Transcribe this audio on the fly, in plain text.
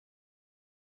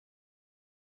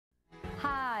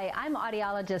Hi, I'm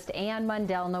audiologist Ann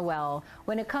Mundell-Noel.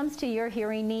 When it comes to your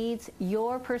hearing needs,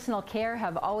 your personal care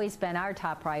have always been our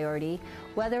top priority.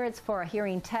 Whether it's for a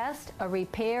hearing test, a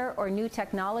repair, or new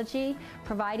technology,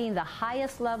 providing the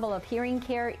highest level of hearing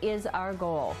care is our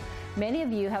goal. Many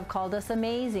of you have called us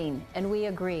amazing, and we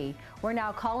agree. We're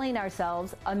now calling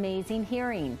ourselves Amazing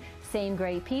Hearing. Same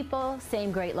great people,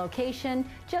 same great location,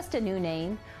 just a new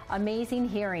name. Amazing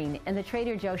Hearing in the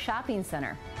Trader Joe Shopping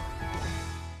Center.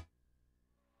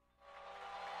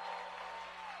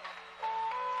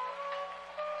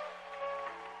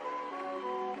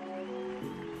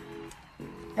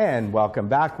 And welcome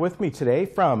back. With me today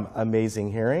from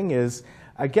Amazing Hearing is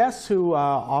a guest who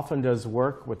often does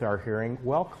work with our Hearing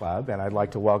Well Club, and I'd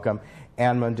like to welcome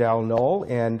Ann Mundell-Noel.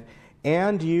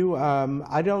 And you,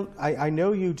 I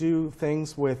know you do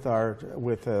things with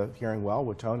Hearing Well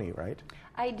with Tony, right?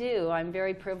 I do. I'm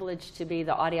very privileged to be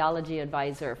the audiology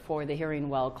advisor for the Hearing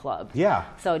Well Club. Yeah.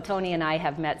 So Tony and I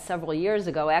have met several years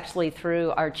ago, actually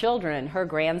through our children. Her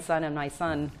grandson and my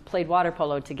son played water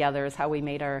polo together is how we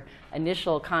made our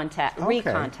initial contact, Okay.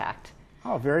 recontact.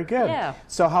 Oh, very good. Yeah.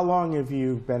 So how long have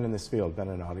you been in this field, been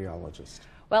an audiologist?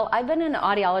 Well, I've been an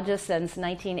audiologist since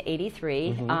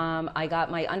 1983. Mm-hmm. I got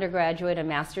my undergraduate and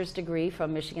master's degree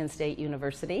from Michigan State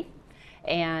University.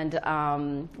 And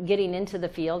getting into the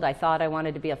field, I thought I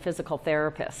wanted to be a physical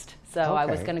therapist. So I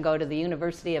was going to go to the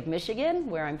University of Michigan,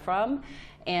 where I'm from.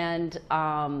 And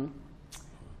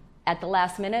at the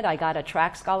last minute, I got a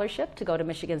track scholarship to go to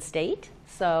Michigan State.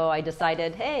 So I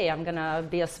decided, hey, I'm going to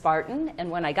be a Spartan.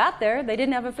 And when I got there, they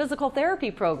didn't have a physical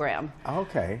therapy program.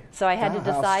 Okay. So I had to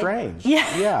decide. How strange.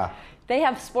 Yeah. Yeah. They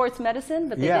have sports medicine,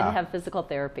 but they didn't have physical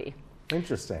therapy.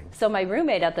 Interesting. So my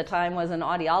roommate at the time was an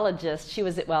audiologist. She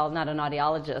was, well, not an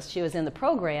audiologist. She was in the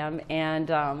program, and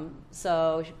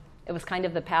so it was kind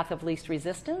of the path of least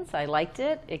resistance. I liked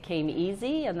it. It came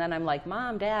easy, and then I'm like,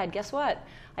 Mom, Dad, guess what?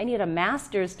 I need a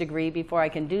master's degree before I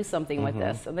can do something with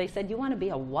this. And they said, you want to be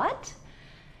a what?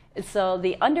 So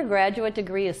the undergraduate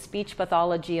degree is speech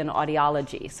pathology and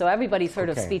audiology. So everybody's heard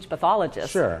of speech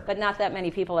pathologists, but not that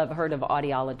many people have heard of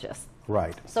audiologists.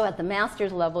 Right. So at the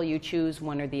master's level, you choose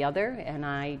one or the other, and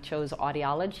I chose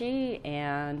audiology,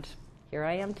 and here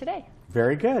I am today.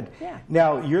 Very good. Yeah.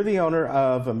 Now, you're the owner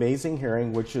of Amazing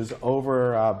Hearing, which is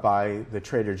over by the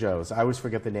Trader Joe's. I always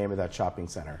forget the name of that shopping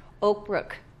center. Oak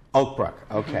Brook. Oak Brook,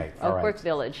 okay. All Oak right. Brook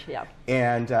Village, yeah.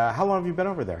 And how long have you been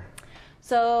over there?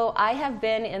 So I have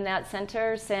been in that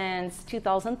center since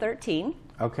 2013.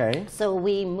 Okay. So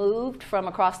we moved from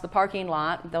across the parking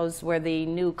lot, those where the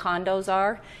new condos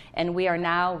are, and we are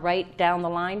now right down the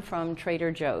line from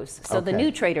Trader Joe's. So the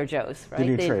new Trader Joe's, right? The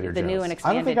new Trader Joe's. The new and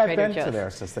expanded I don't think Trader I've been Joe's. to there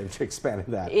since they've expanded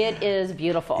that. It is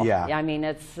beautiful. Yeah. I mean,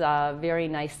 it's a very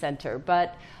nice center.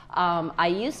 But I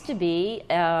used to be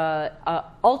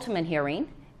Ultimate Hearing.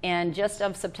 And just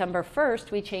of September 1st,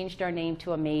 we changed our name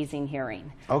to Amazing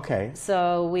Hearing. Okay.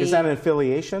 So we... Is that an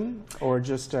affiliation or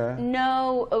just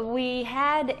No, we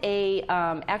had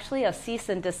actually a cease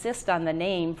and desist on the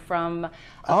name from a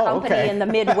company in the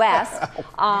Midwest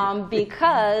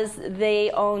because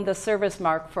they own the service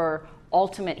mark for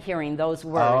Ultimate Hearing, those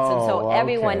words. And so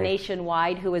everyone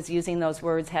nationwide who was using those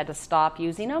words had to stop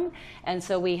using them. And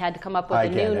so we had to come up with a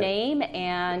new name.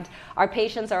 And our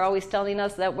patients are always telling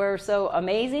us that we're so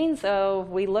amazing. So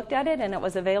we looked at it and it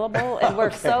was available. And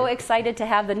we're so excited to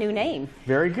have the new name.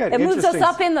 Very good. It moves us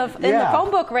up in the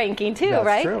phone book ranking too,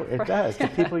 right? That's true. It does. Do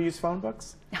people use phone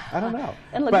books? I don't know.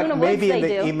 In Laguna Woods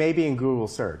they do. Maybe in Google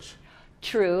search.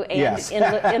 True, and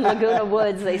in Laguna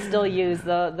Woods, they still use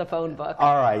the phone book.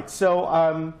 All right.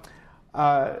 So,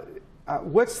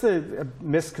 what's the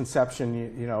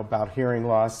misconception, about hearing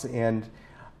loss? And,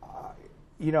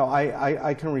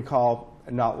 I can recall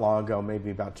not long ago,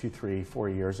 maybe about 2, 3, 4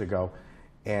 years ago,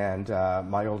 and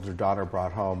my older daughter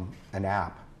brought home an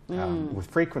app with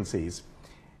frequencies,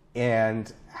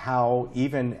 and how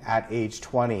even at age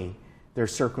 20,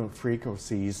 there's certain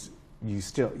frequencies you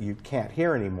can't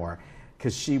hear anymore.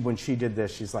 Because when she did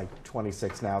this, she's like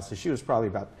 26 now, so she was probably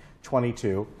about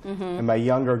 22. And my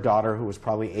younger daughter, who was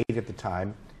probably 8 at the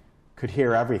time, could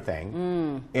hear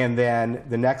everything. And then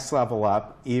the next level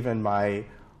up, even my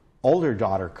older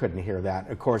daughter couldn't hear that.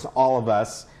 Of course, all of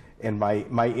us and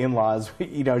my in-laws,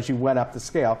 she went up the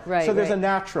scale. Right, so there's a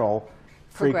natural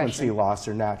frequency loss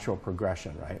or natural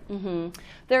progression, right?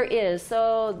 There is.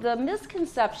 So the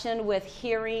misconception with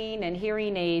hearing and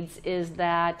hearing aids is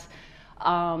that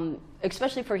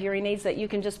especially for hearing aids, that you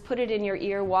can just put it in your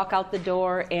ear, walk out the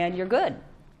door, and you're good.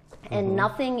 And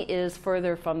nothing is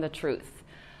further from the truth.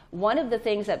 One of the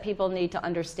things that people need to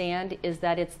understand is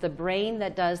that it's the brain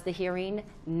that does the hearing,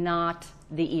 not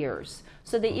the ears.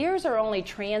 So the ears are only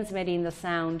transmitting the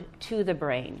sound to the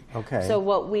brain. Okay. So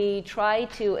what we try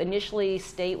to initially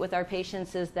state with our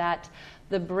patients is that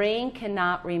the brain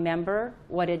cannot remember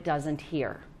what it doesn't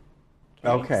hear.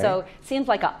 Okay. So it seems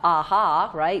like a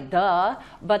aha, right? Duh.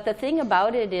 But the thing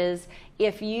about it is,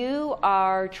 if you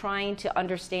are trying to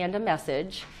understand a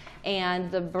message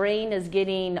and the brain is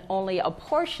getting only a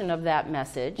portion of that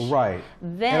message, right?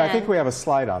 Then, and I think we have a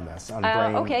slide on this on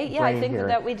brain. Okay, yeah, brain I think hearing.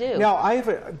 that we do. Now,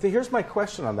 here's my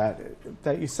question on that.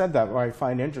 That you said that, what I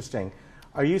find interesting.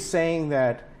 Are you saying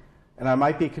that, and I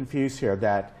might be confused here,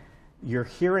 that your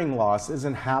hearing loss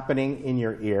isn't happening in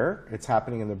your ear, it's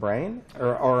happening in the brain?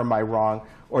 Or am I wrong?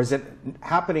 Or is it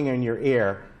happening in your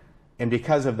ear, and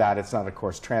because of that, it's not, of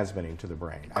course, transmitting to the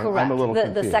brain? Correct. I'm a little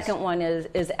confused. The second one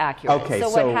is accurate. Okay, so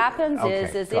what happens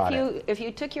is if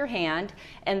you took your hand,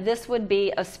 and this would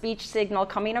be a speech signal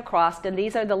coming across, and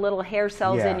these are the little hair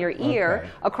cells in your ear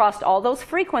across all those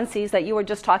frequencies that you were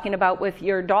just talking about with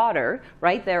your daughter,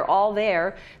 right? They're all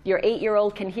there. Your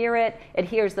 8-year-old can hear it. It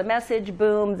hears the message.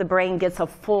 Boom, the brain gets a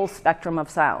full spectrum of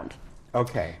sound.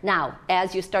 Okay. Now,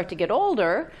 as you start to get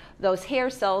older, those hair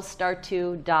cells start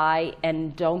to die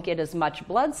and don't get as much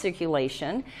blood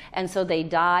circulation, and so they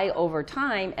die over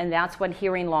time, and that's when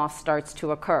hearing loss starts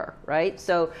to occur, right?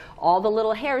 So all the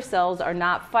little hair cells are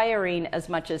not firing as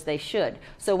much as they should.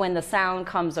 So when the sound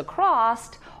comes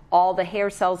across, all the hair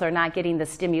cells are not getting the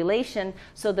stimulation,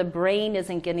 so the brain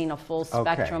isn't getting a full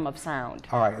spectrum of sound.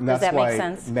 All right, and Does that's that why make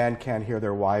sense? Men can't hear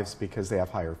their wives because they have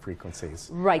higher frequencies.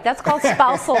 Right, that's called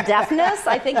spousal deafness.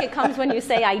 I think it comes when you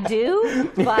say I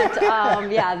do, but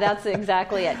yeah, that's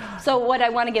exactly it. So what I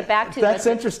want to get back to That's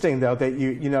interesting, though, that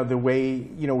you know, the way,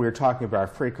 we were talking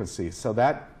about frequencies, so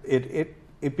that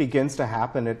it begins to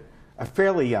happen at a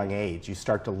fairly young age. You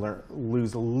start to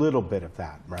lose a little bit of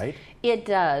that, right? It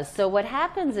does. So what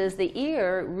happens is the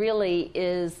ear really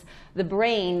is, the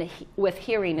brain with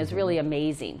hearing is really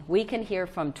amazing. We can hear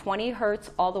from 20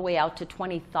 hertz all the way out to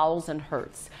 20,000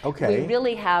 hertz. Okay. We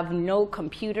really have no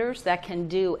computers that can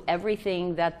do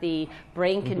everything that the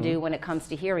brain can do when it comes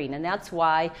to hearing. And that's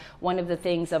why one of the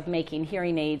things of making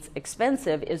hearing aids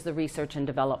expensive is the research and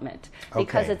development.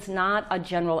 Because it's not a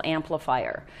general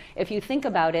amplifier. If you think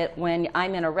about it, when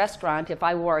I'm in a restaurant, if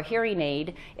I wore a hearing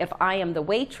aid, if I am the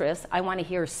waitress, I want to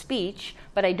hear speech,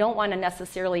 but I don't want to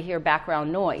necessarily hear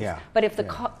background noise. Yeah. But if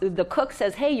the cook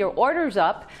says, hey, your order's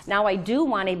up, now I do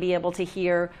want to be able to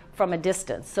hear from a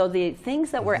distance. So the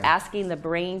things that we're asking the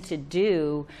brain to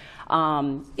do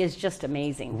is just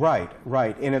amazing. Right,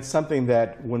 right. And it's something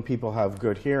that when people have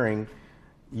good hearing,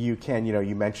 you can,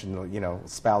 you mentioned,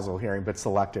 spousal hearing, but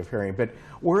selective hearing, but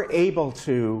we're able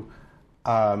to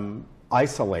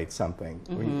isolate something.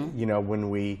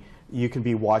 When you can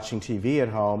be watching TV at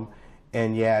home,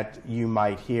 and yet you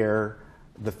might hear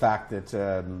the fact that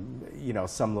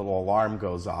some little alarm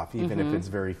goes off, even if it's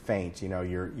very faint.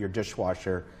 Your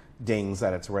dishwasher dings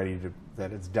that it's ready to,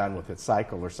 that it's done with its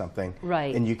cycle or something.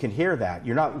 Right. And you can hear that.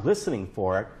 You're not listening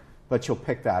for it, but you'll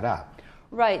pick that up.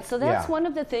 Right. So that's one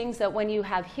of the things that when you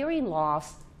have hearing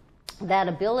loss, that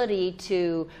ability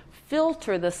to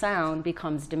filter the sound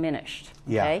becomes diminished.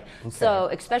 Okay? So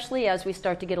especially as we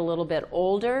start to get a little bit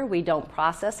older, we don't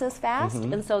process as fast,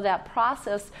 and so that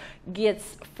process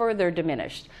gets further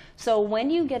diminished. So when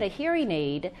you get a hearing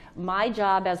aid, my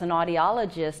job as an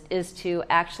audiologist is to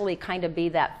actually kind of be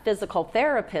that physical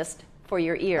therapist for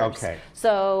your ears. Okay.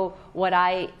 So what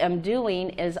I am doing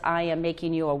is I am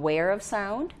making you aware of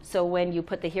sound. So when you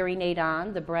put the hearing aid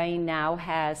on, the brain now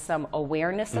has some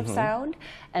awareness of sound.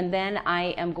 And then I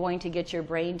am going to get your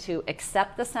brain to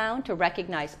accept the sound, to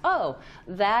recognize, oh,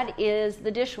 that is the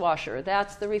dishwasher,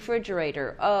 that's the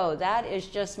refrigerator, oh, that is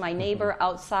just my neighbor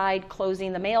outside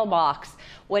closing the mailbox.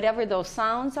 Whatever those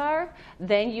sounds are,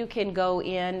 then you can go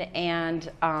in and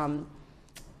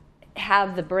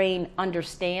have the brain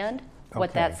understand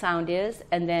what that sound is,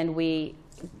 and then we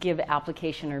give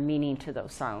application or meaning to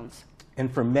those sounds.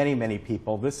 And for many, many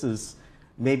people, this is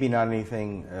maybe not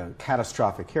anything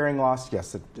catastrophic hearing loss.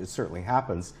 Yes, it certainly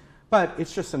happens, but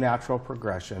it's just a natural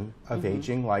progression of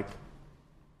aging, like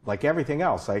everything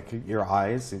else, like your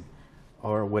eyes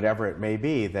or whatever it may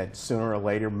be, that sooner or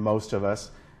later most of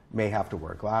us may have to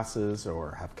wear glasses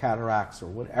or have cataracts or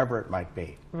whatever it might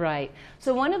be. Right.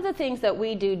 So one of the things that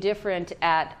we do different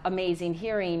at Amazing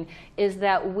Hearing is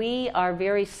that we are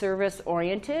very service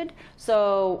oriented.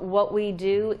 So what we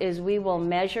do is we will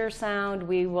measure sound,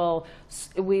 we will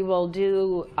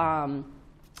do a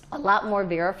lot more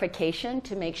verification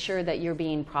to make sure that you're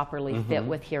being properly fit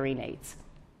with hearing aids.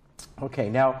 Okay,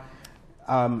 now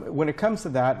when it comes to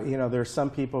that, there's some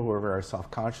people who are very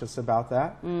self-conscious about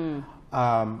that.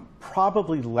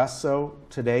 Probably less so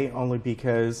today, only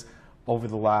because over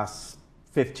the last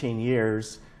 15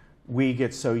 years, we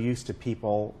get so used to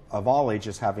people of all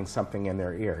ages having something in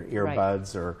their ear,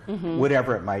 earbuds or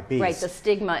whatever it might be. Right, the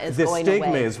stigma is going away. The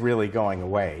stigma is really going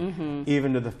away,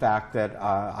 even to the fact that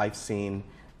I've seen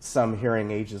some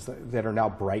hearing aids that are now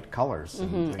bright colors.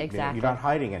 Exactly. You're not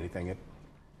hiding anything. It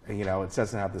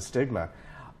doesn't have the stigma.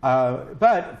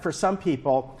 But for some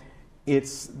people,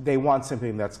 they want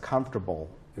something that's comfortable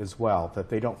as well, that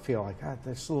they don't feel like,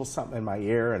 there's a little something in my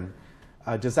ear. And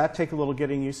does that take a little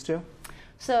getting used to?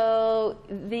 So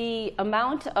the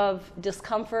amount of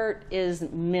discomfort is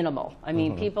minimal. I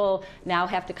mean, people now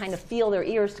have to kind of feel their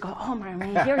ears to go, oh,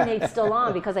 my hearing aid's still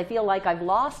on, because I feel like I've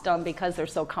lost them because they're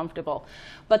so comfortable.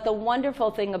 But the wonderful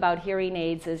thing about hearing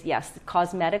aids is, yes,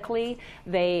 cosmetically,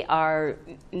 they are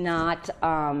not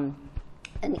an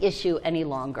issue any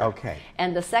longer. Okay.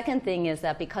 And the second thing is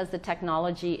that because the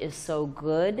technology is so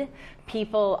good,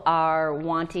 people are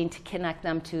wanting to connect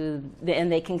them to,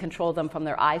 and they can control them from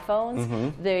their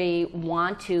iPhones. They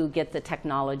want to get the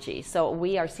technology. So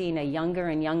we are seeing a younger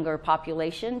and younger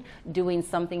population doing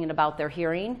something about their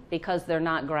hearing because they're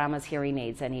not grandma's hearing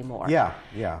aids anymore. Yeah,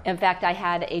 yeah. In fact, I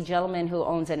had a gentleman who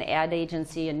owns an ad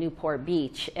agency in Newport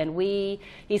Beach, and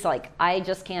he's like, I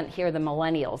just can't hear the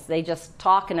millennials. They just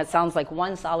talk and it sounds like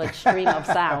one solid stream of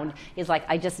sound. He's like,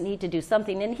 I just need to do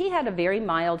something. And he had a very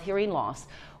mild hearing loss.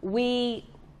 We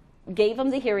gave him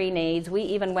the hearing aids. We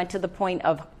even went to the point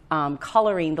of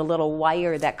coloring the little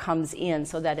wire that comes in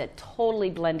so that it totally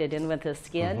blended in with his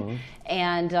skin.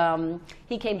 And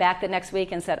he came back the next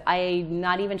week and said, I'm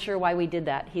not even sure why we did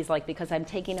that. He's like, because I'm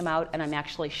taking him out and I'm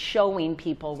actually showing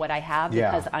people what I have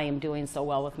because I am doing so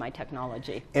well with my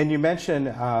technology. And you mentioned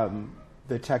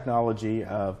the technology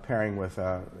of pairing with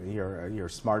your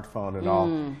smartphone and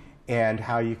all, and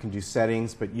how you can do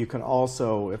settings, but you can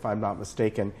also, if I'm not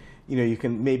mistaken, you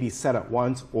can maybe set it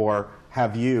once or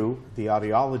have you, the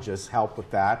audiologist, help with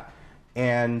that.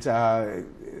 And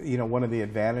one of the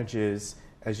advantages,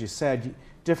 as you said,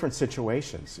 different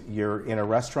situations. You're in a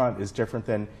restaurant is different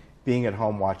than being at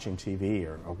home watching TV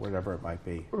or whatever it might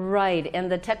be. Right,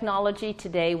 and the technology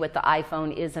today with the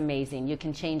iPhone is amazing. You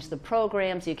can change the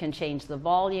programs, you can change the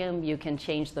volume, you can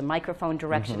change the microphone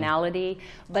directionality,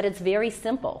 but it's very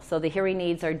simple. So the hearing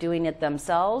aids are doing it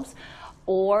themselves,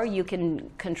 or you can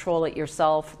control it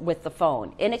yourself with the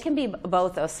phone. And it can be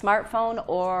both a smartphone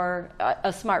or a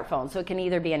smartphone. So it can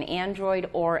either be an Android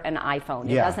or an iPhone.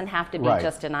 It doesn't have to be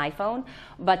just an iPhone.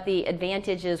 But the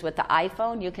advantage is with the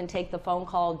iPhone, you can take the phone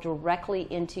call directly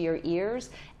into your ears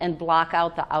and block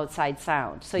out the outside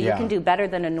sound. So you can do better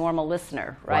than a normal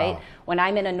listener, right? Wow. When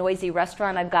I'm in a noisy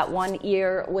restaurant, I've got one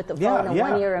ear with the phone and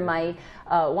one ear in my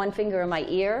one finger in my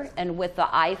ear, and with the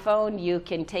iPhone you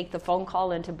can take the phone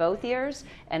call into both ears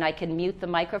and I can mute the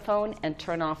microphone and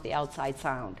turn off the outside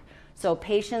sound. So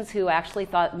patients who actually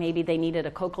thought maybe they needed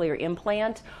a cochlear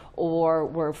implant or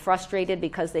were frustrated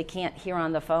because they can't hear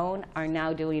on the phone are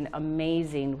now doing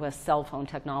amazing with cell phone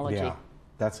technology. Yeah,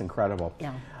 that's incredible.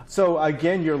 Yeah. So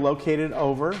again, you're located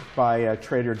over by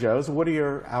Trader Joe's. What are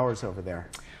your hours over there?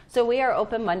 So we are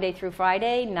open Monday through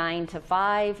Friday, 9 to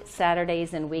 5,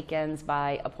 Saturdays and weekends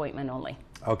by appointment only.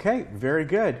 Okay, very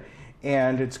good.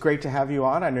 And it's great to have you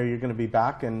on. I know you're going to be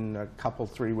back in a couple,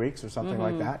 3 weeks or something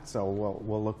like that. So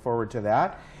we'll look forward to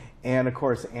that. And of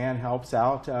course, Ann helps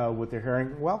out with the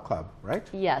Hearing Well Club, right?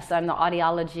 Yes, I'm the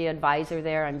audiology advisor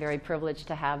there. I'm very privileged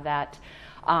to have that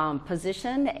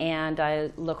position, and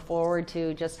I look forward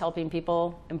to just helping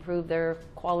people improve their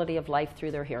quality of life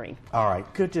through their hearing. All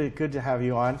right, good to have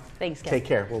you on. Thanks, Ken. Take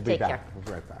care. We'll be back. Take care. We'll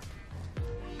be right back.